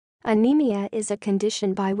Anemia is a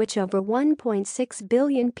condition by which over 1.6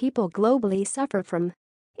 billion people globally suffer from.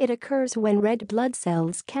 It occurs when red blood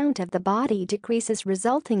cells count of the body decreases,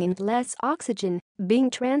 resulting in less oxygen being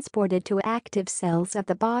transported to active cells of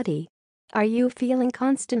the body. Are you feeling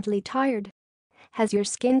constantly tired? Has your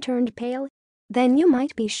skin turned pale? Then you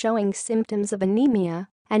might be showing symptoms of anemia,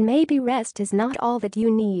 and maybe rest is not all that you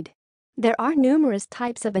need. There are numerous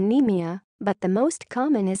types of anemia, but the most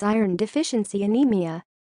common is iron-deficiency anemia.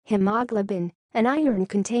 Hemoglobin, an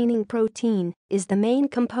iron-containing protein, is the main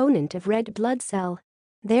component of red blood cell.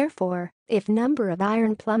 Therefore, if number of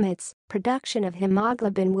iron plummets, production of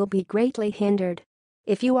hemoglobin will be greatly hindered.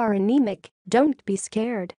 If you are anemic, don't be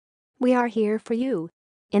scared. We are here for you.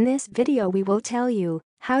 In this video we will tell you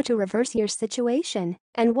how to reverse your situation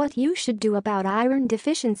and what you should do about iron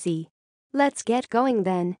deficiency. Let's get going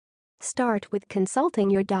then. Start with consulting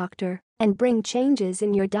your doctor and bring changes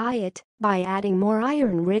in your diet by adding more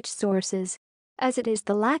iron-rich sources. As it is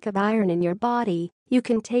the lack of iron in your body, you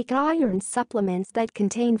can take iron supplements that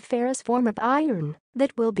contain ferrous form of iron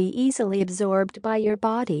that will be easily absorbed by your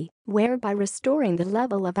body, whereby restoring the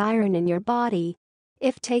level of iron in your body.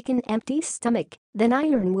 If taken empty stomach, then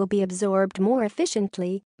iron will be absorbed more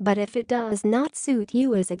efficiently, but if it does not suit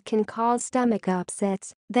you as it can cause stomach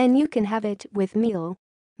upsets, then you can have it with meal.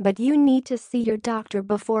 But you need to see your doctor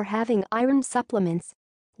before having iron supplements.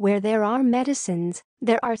 Where there are medicines,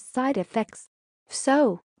 there are side effects.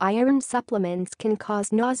 So, iron supplements can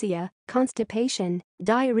cause nausea, constipation,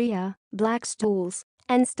 diarrhea, black stools,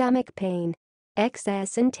 and stomach pain.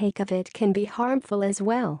 Excess intake of it can be harmful as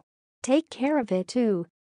well. Take care of it too.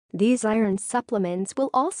 These iron supplements will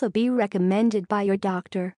also be recommended by your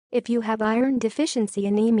doctor if you have iron deficiency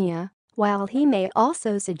anemia, while he may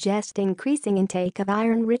also suggest increasing intake of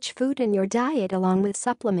iron-rich food in your diet along with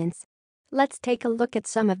supplements. Let's take a look at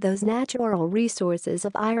some of those natural resources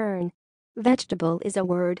of iron. Vegetable is a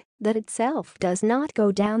word that itself does not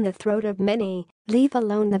go down the throat of many, leave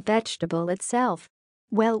alone the vegetable itself.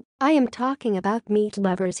 Well, I am talking about meat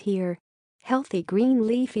lovers here. Healthy green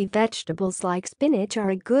leafy vegetables like spinach are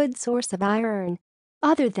a good source of iron.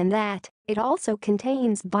 Other than that, it also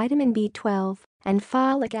contains vitamin B12 and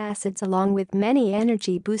folic acids along with many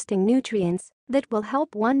energy-boosting nutrients that will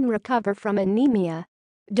help one recover from anemia.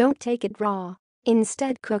 Don't take it raw.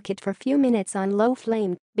 Instead, cook it for a few minutes on low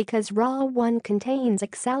flame because raw one contains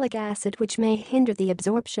oxalic acid which may hinder the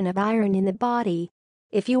absorption of iron in the body.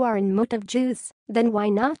 If you are in mood of juice, then why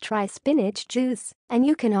not try spinach juice, and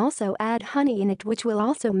you can also add honey in it which will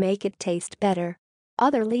also make it taste better.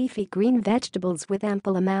 Other leafy green vegetables with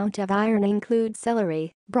ample amount of iron include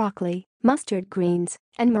celery, broccoli, mustard greens,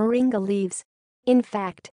 and moringa leaves. In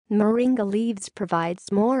fact, moringa leaves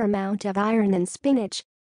provides more amount of iron than spinach.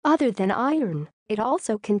 Other than iron, it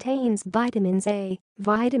also contains vitamins A,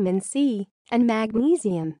 vitamin C, and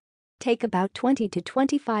magnesium. Take about 20 to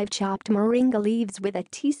 25 chopped moringa leaves with a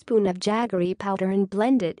teaspoon of jaggery powder and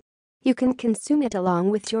blend it. You can consume it along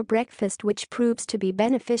with your breakfast, which proves to be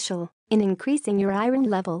beneficial in increasing your iron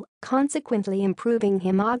level, consequently improving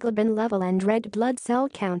hemoglobin level and red blood cell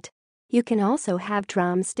count. You can also have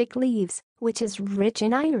drumstick leaves, which is rich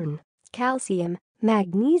in iron, calcium,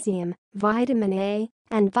 magnesium, vitamin A,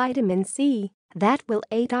 and vitamin C that will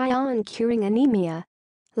aid in curing anemia.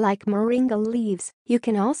 Like moringa leaves, you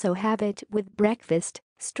can also have it with breakfast,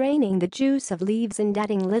 straining the juice of leaves and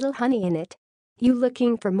adding little honey in it. You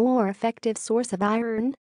looking for more effective source of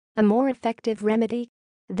iron? A more effective remedy?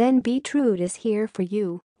 Then beetroot is here for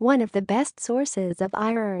you, one of the best sources of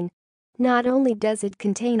iron. Not only does it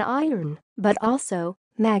contain iron, but also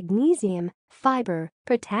magnesium, fiber,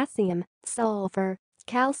 potassium, sulfur,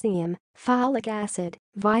 calcium, folic acid,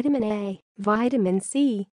 vitamin A, vitamin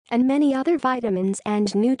C, and many other vitamins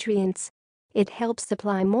and nutrients. It helps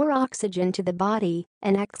supply more oxygen to the body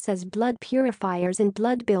and acts as blood purifiers and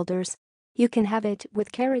blood builders. You can have it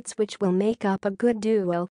with carrots, which will make up a good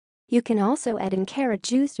duo. You can also add in carrot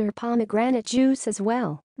juice or pomegranate juice as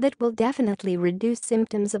well. That will definitely reduce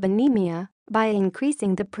symptoms of anemia by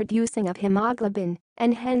increasing the producing of hemoglobin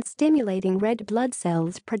and hence stimulating red blood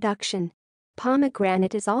cells production.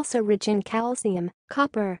 Pomegranate is also rich in calcium,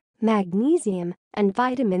 copper, magnesium, and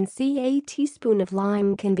vitamin C. A teaspoon of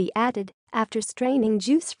lime can be added after straining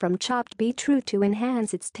juice from chopped beetroot to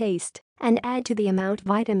enhance its taste and add to the amount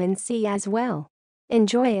vitamin C as well.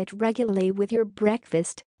 Enjoy it regularly with your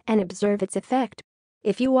breakfast and observe its effect.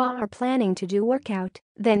 If you are planning to do workout,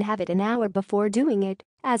 then have it an hour before doing it,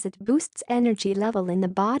 as it boosts energy level in the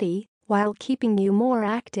body while keeping you more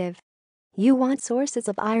active. You want sources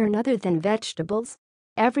of iron other than vegetables?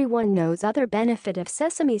 Everyone knows other benefit of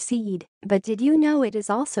sesame seed, but did you know it is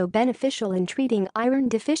also beneficial in treating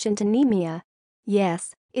iron-deficient anemia?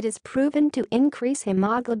 Yes, it is proven to increase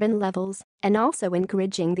hemoglobin levels and also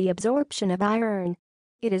encouraging the absorption of iron.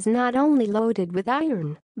 It is not only loaded with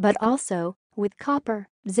iron, but also with copper,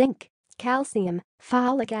 zinc, calcium,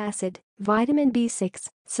 folic acid, vitamin B6,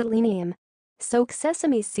 selenium. Soak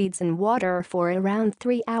sesame seeds in water for around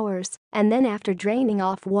 3 hours, and then after draining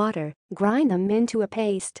off water, grind them into a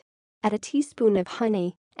paste. Add a teaspoon of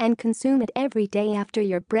honey and consume it every day after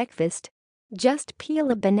your breakfast. Just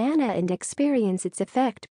peel a banana and experience its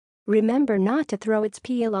effect. Remember not to throw its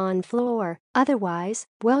peel on floor, otherwise,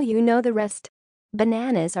 well, you know the rest.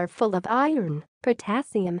 Bananas are full of iron,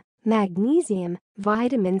 potassium, magnesium,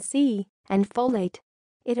 vitamin C, and folate.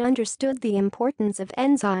 It understood the importance of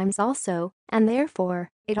enzymes also, and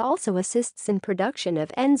therefore, it also assists in production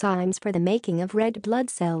of enzymes for the making of red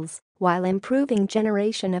blood cells, while improving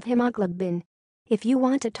generation of hemoglobin. If you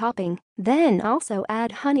want a topping, then also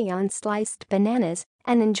add honey on sliced bananas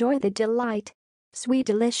and enjoy the delight. Sweet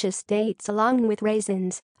delicious dates along with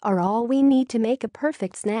raisins are all we need to make a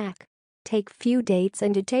perfect snack. Take few dates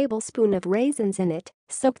and a tablespoon of raisins in it,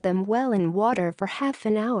 soak them well in water for half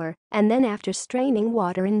an hour, and then after straining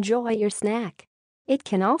water enjoy your snack. It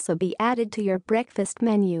can also be added to your breakfast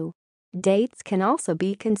menu. Dates can also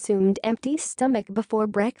be consumed empty stomach before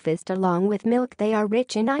breakfast along with milk. They are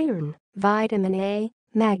rich in iron, vitamin A,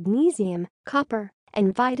 magnesium, copper,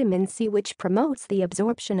 and vitamin C, which promotes the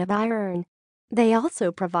absorption of iron. They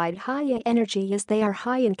also provide high energy as they are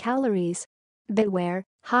high in calories. Beware,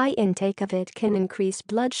 high intake of it can increase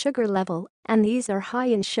blood sugar level, and these are high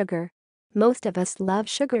in sugar. Most of us love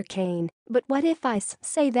sugar cane, but what if I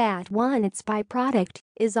say that one its byproduct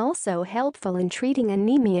is also helpful in treating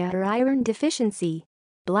anemia or iron deficiency?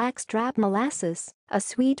 Blackstrap molasses, a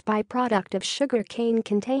sweet byproduct of sugar cane,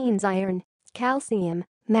 contains iron, calcium,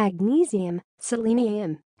 magnesium,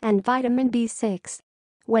 selenium, and vitamin B6.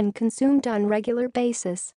 When consumed on regular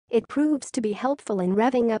basis, it proves to be helpful in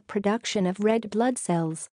revving up production of red blood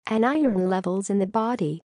cells and iron levels in the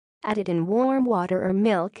body. Add it in warm water or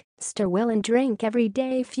milk, stir well and drink every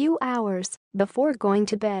day few hours before going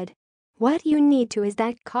to bed. What you need to is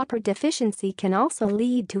that copper deficiency can also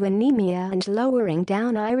lead to anemia and lowering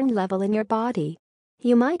down iron level in your body.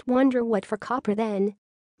 You might wonder what for copper then?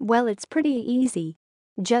 Well, it's pretty easy.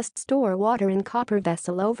 Just store water in copper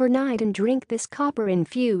vessel overnight and drink this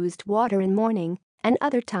copper-infused water in morning and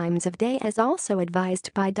other times of day as also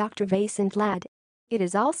advised by Dr. Vincent Ladd. It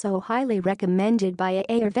is also highly recommended by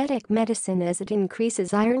Ayurvedic medicine as it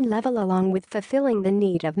increases iron level along with fulfilling the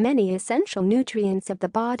need of many essential nutrients of the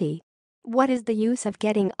body. What is the use of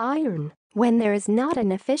getting iron when there is not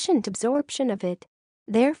an efficient absorption of it?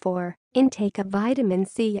 Therefore, intake of vitamin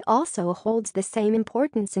C also holds the same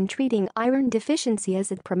importance in treating iron deficiency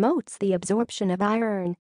as it promotes the absorption of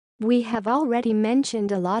iron. We have already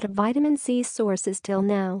mentioned a lot of vitamin C sources till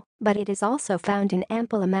now, but it is also found in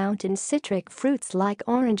ample amount in citric fruits like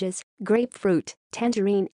oranges, grapefruit,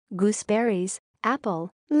 tangerine, gooseberries,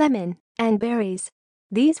 apple, lemon, and berries.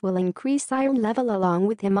 These will increase iron level along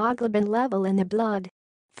with hemoglobin level in the blood.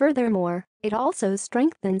 Furthermore, it also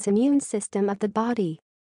strengthens immune system of the body.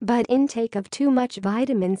 But intake of too much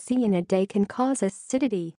vitamin C in a day can cause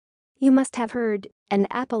acidity. You must have heard, an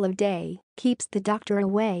apple a day keeps the doctor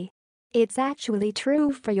away. It's actually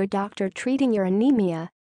true for your doctor treating your anemia.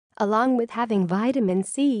 Along with having vitamin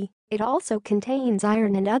C, it also contains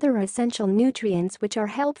iron and other essential nutrients which are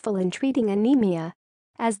helpful in treating anemia.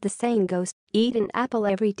 As the saying goes, eat an apple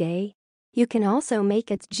every day. You can also make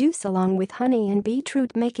its juice along with honey and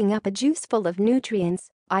beetroot, making up a juice full of nutrients,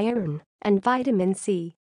 iron, and vitamin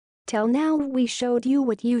C. Till now we showed you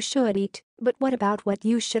what you should eat, but what about what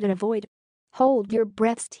you should avoid? Hold your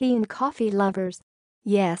breaths, tea and coffee lovers.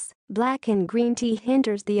 Yes, black and green tea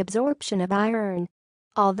hinders the absorption of iron.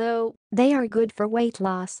 Although they are good for weight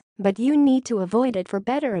loss, but you need to avoid it for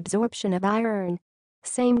better absorption of iron.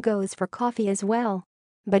 Same goes for coffee as well.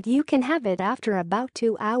 But you can have it after about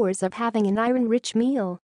 2 hours of having an iron-rich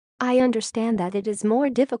meal. I understand that it is more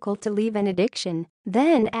difficult to leave an addiction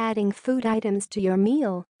than adding food items to your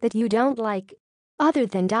meal that you don't like. Other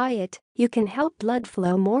than diet, you can help blood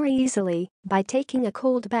flow more easily by taking a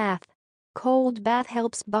cold bath. Cold bath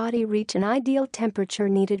helps body reach an ideal temperature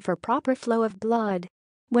needed for proper flow of blood.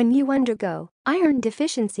 When you undergo iron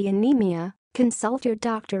deficiency anemia, consult your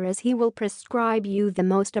doctor as he will prescribe you the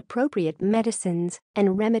most appropriate medicines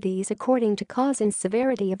and remedies according to cause and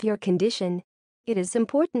severity of your condition. It is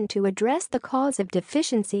important to address the cause of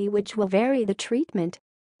deficiency, which will vary the treatment.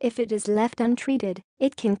 If it is left untreated,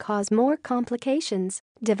 it can cause more complications,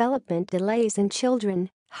 development delays in children,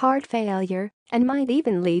 heart failure, and might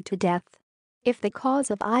even lead to death. If the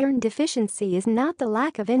cause of iron deficiency is not the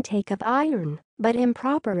lack of intake of iron, but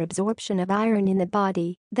improper absorption of iron in the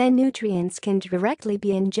body, then nutrients can directly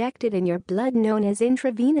be injected in your blood, known as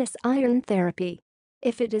intravenous iron therapy.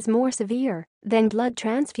 If it is more severe, then blood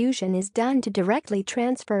transfusion is done to directly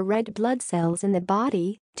transfer red blood cells in the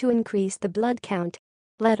body to increase the blood count.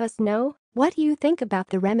 Let us know what you think about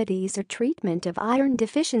the remedies or treatment of iron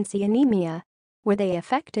deficiency anemia. Were they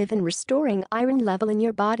effective in restoring iron level in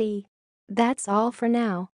your body? That's all for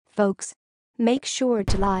now, folks. Make sure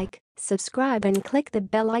to like, subscribe and click the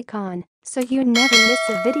bell icon so you never miss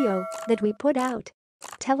a video that we put out.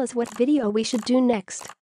 Tell us what video we should do next.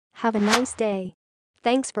 Have a nice day.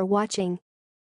 Thanks for watching.